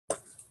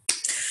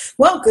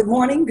Well, good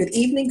morning, good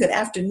evening, good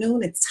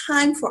afternoon. It's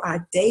time for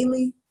our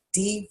daily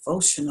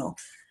devotional.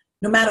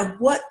 No matter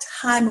what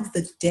time of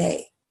the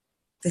day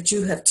that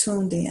you have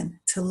tuned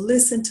in to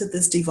listen to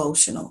this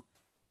devotional,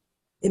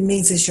 it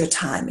means it's your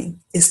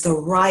timing. It's the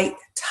right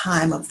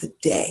time of the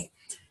day,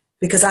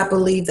 because I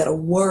believe that a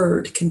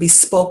word can be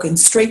spoken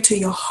straight to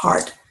your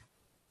heart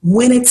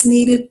when it's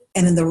needed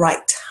and in the right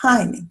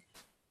timing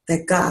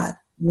that God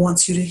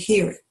wants you to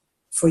hear it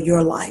for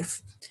your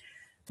life.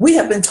 We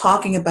have been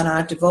talking about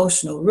our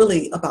devotional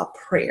really about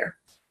prayer,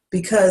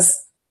 because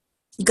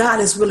God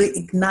has really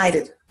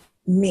ignited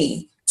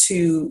me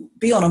to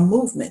be on a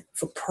movement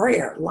for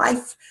prayer.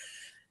 Life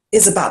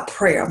is about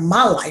prayer.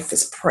 My life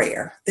is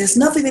prayer. There's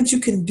nothing that you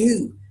can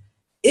do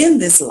in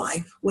this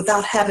life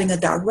without having a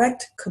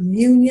direct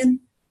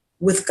communion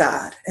with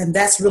God. And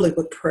that's really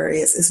what prayer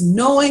is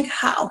knowing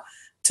how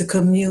to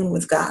commune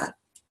with God.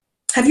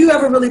 Have you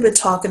ever really been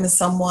talking to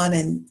someone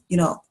and,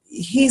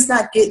 he's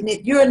not getting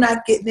it, you're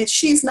not getting it,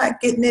 she's not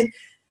getting it,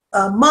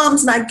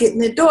 mom's not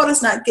getting it,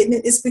 daughter's not getting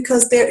it? It's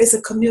because there is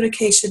a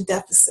communication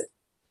deficit.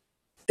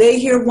 They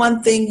hear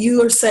one thing,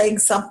 you are saying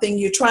something,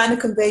 you're trying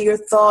to convey your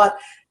thought,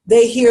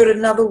 they hear it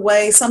another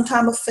way,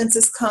 sometimes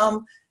offenses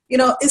come.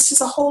 It's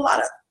just a whole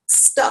lot of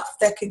stuff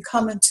that can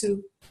come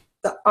into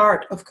the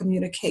art of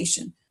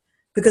communication,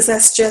 because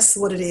that's just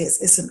what it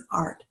is. It's an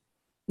art.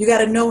 You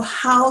got to know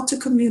how to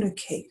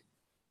communicate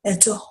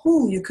and to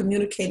whom you're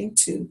communicating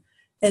to.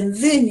 And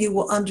then you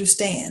will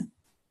understand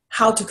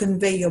how to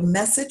convey your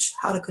message,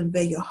 how to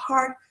convey your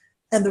heart,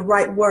 and the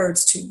right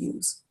words to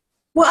use.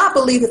 Well, I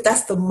believe that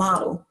that's the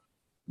model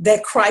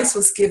that Christ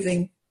was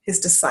giving his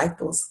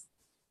disciples.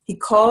 He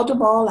called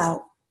them all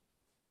out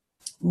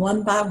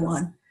one by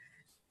one,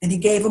 and he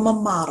gave them a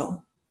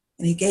model,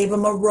 and he gave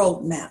them a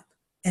roadmap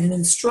and an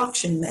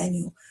instruction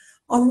manual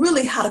on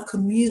really how to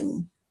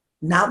commune,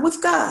 not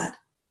with God,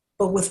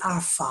 but with our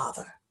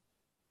Father.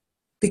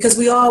 Because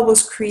we all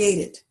was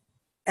created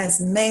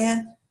as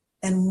man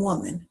and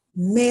woman,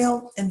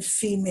 male and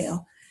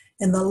female,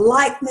 in the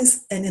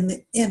likeness and in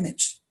the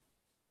image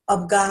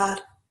of God,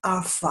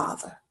 our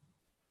Father.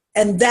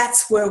 And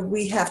that's where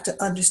we have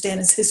to understand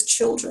as his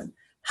children,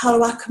 how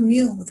do I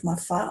commune with my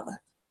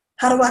Father?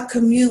 How do I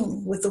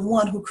commune with the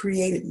one who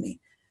created me?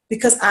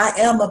 Because I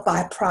am a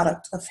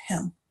byproduct of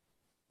him,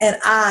 and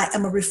I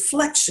am a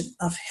reflection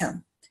of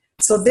him.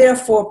 So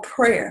therefore,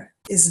 prayer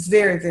is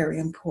very, very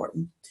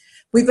important.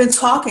 We've been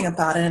talking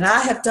about it, and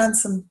I have done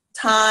some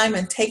time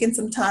and taken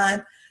some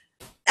time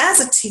as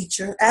a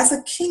teacher, as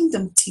a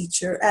kingdom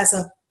teacher, as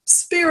a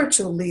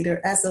spiritual leader,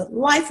 as a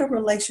life and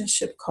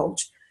relationship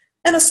coach,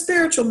 and a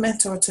spiritual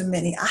mentor to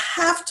many. I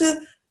have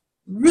to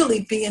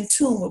really be in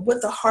tune with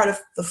what the heart of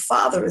the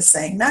Father is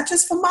saying, not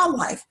just for my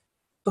life,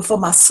 but for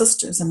my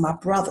sisters and my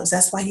brothers.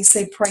 That's why he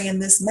say, pray in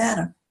this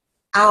manner,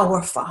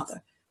 our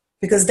Father,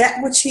 because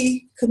that which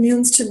he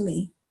communes to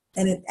me,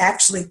 and it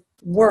actually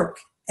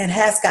works and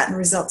has gotten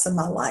results in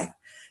my life.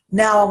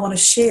 Now I want to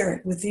share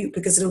it with you,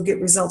 because it'll get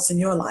results in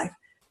your life,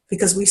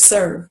 because we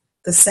serve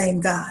the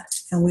same God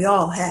and we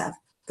all have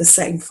the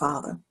same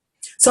Father.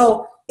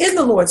 So in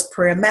the Lord's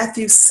Prayer,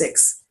 Matthew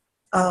 6,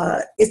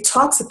 it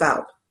talks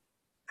about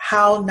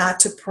how not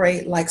to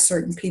pray like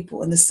certain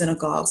people in the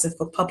synagogues and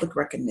for public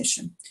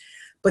recognition,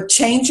 but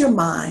change your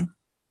mind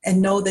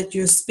and know that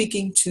you're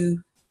speaking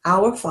to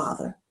our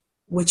Father,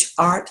 which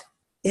art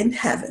in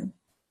heaven.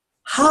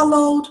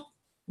 Hallowed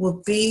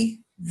will be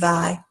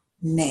thy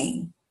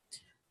name.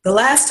 The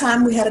last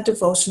time we had a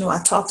devotional,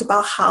 I talked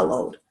about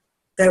hallowed.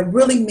 That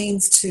really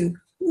means to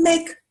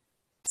make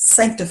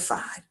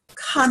sanctified,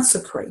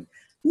 consecrate,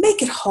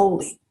 make it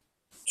holy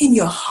in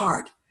your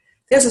heart.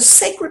 There's a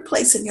sacred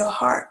place in your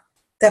heart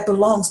that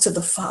belongs to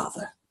the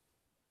Father.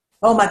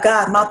 Oh my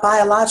God, my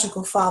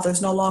biological father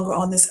is no longer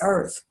on this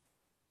earth,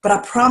 but I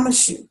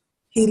promise you,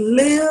 he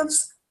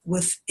lives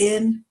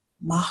within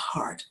my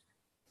heart.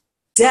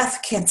 Death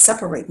can't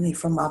separate me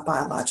from my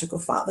biological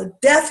father.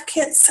 Death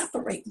can't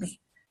separate me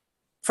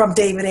from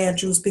David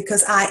Andrews,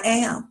 because I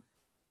am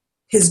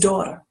his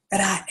daughter,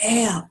 and I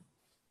am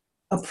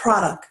a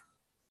product,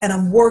 and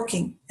I'm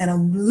working, and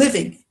I'm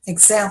living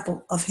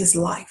example of his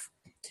life.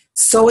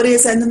 So it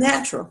is in the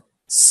natural,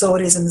 so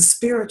it is in the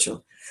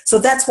spiritual. So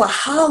that's why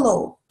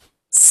hallow,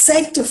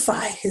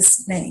 sanctify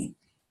his name,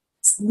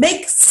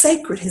 make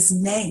sacred his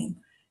name.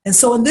 And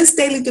so in this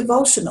daily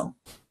devotional,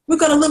 we're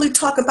going to really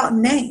talk about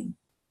name,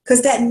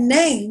 because that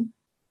name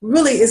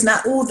really is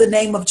not, the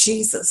name of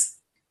Jesus.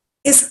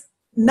 It's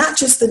not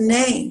just the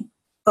name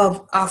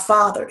of our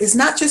Father. It's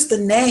not just the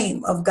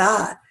name of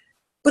God,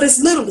 but it's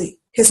literally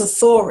his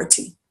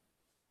authority,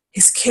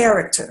 his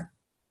character.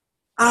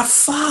 Our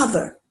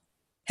Father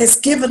has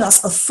given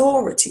us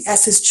authority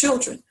as his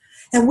children,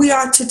 and we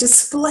are to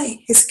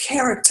display his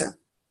character.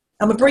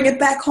 I'm going to bring it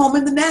back home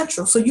in the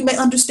natural so you may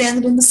understand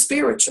it in the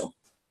spiritual.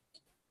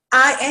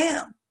 I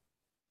am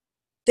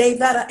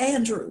Davida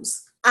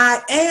Andrews.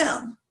 I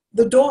am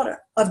the daughter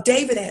of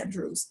David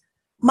Andrews.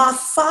 My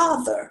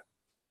Father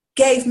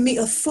gave me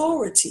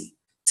authority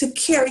to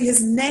carry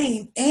his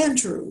name,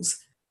 Andrews.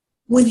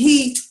 When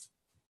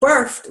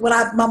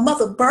my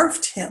mother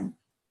birthed him,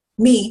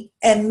 me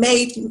and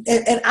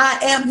I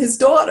am his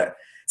daughter.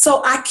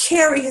 So I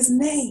carry his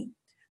name.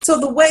 So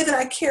the way that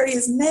I carry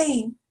his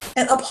name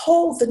and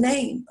uphold the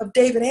name of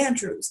David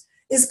Andrews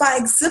is by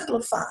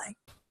exemplifying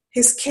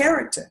his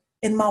character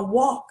in my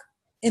walk,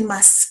 in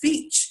my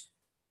speech.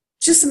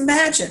 Just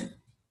imagine,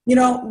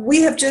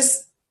 we have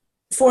just,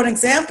 for an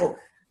example,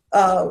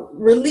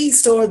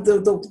 released, or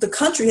the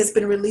country has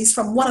been released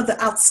from one of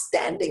the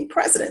outstanding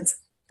presidents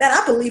that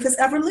I believe has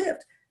ever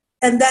lived.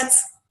 And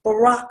that's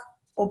Barack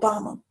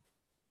Obama.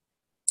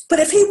 But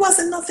if he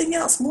wasn't nothing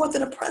else more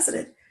than a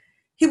president,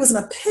 he was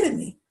an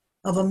epitome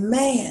of a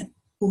man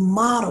who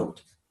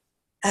modeled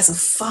as a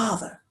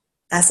father,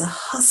 as a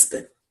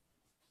husband.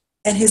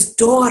 And his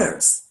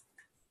daughters,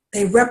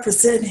 they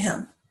represented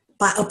him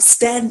by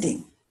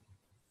upstanding,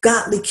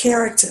 godly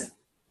character.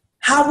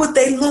 How would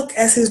they look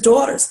as his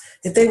daughters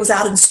if they was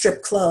out in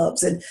strip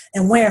clubs and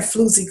wearing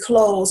floozy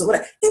clothes or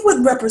whatever? It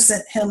wouldn't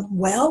represent him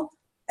well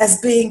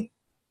as being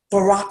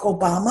Barack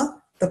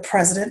Obama, the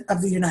president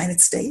of the United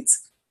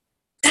States.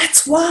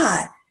 That's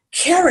why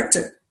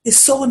character is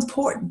so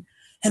important.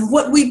 And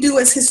what we do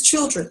as his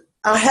children,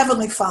 our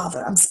Heavenly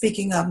Father, I'm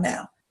speaking of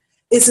now,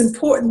 it's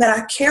important that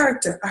our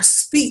character, our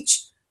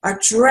speech, our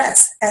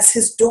dress as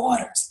his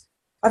daughters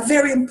are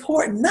very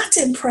important, not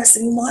to impress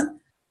anyone,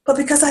 but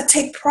because I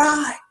take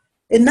pride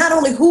in not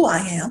only who I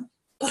am,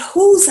 but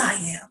whose I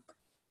am,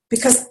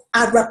 because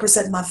I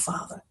represent my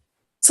Father.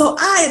 So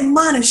I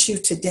admonish you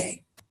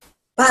today,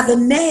 by the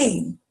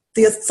name,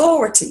 the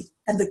authority,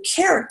 and the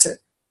character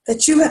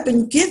that you have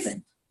been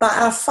given by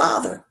our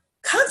Father,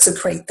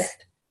 consecrate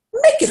that.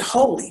 Make it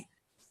holy.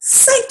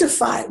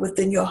 Sanctify it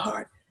within your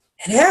heart.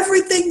 And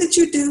everything that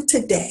you do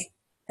today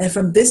and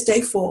from this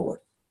day forward,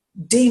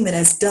 deem it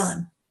as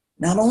done,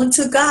 not only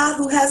to God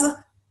who has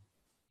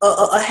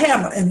a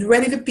hammer and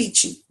ready to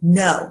beat you.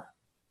 No,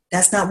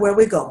 that's not where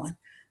we're going.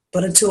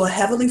 But unto a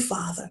Heavenly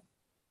Father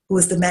who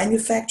is the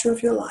manufacturer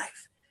of your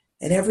life.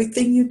 And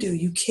everything you do,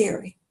 you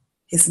carry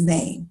his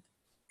name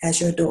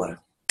as your daughter.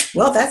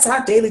 Well, that's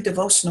our daily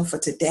devotional for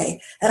today.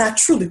 And I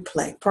truly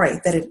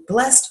pray that it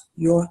blessed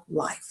your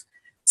life.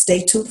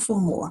 Stay tuned for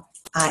more.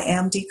 I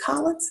am Dee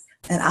Collins,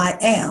 and I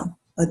am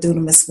a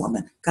dunamis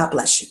woman. God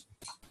bless you.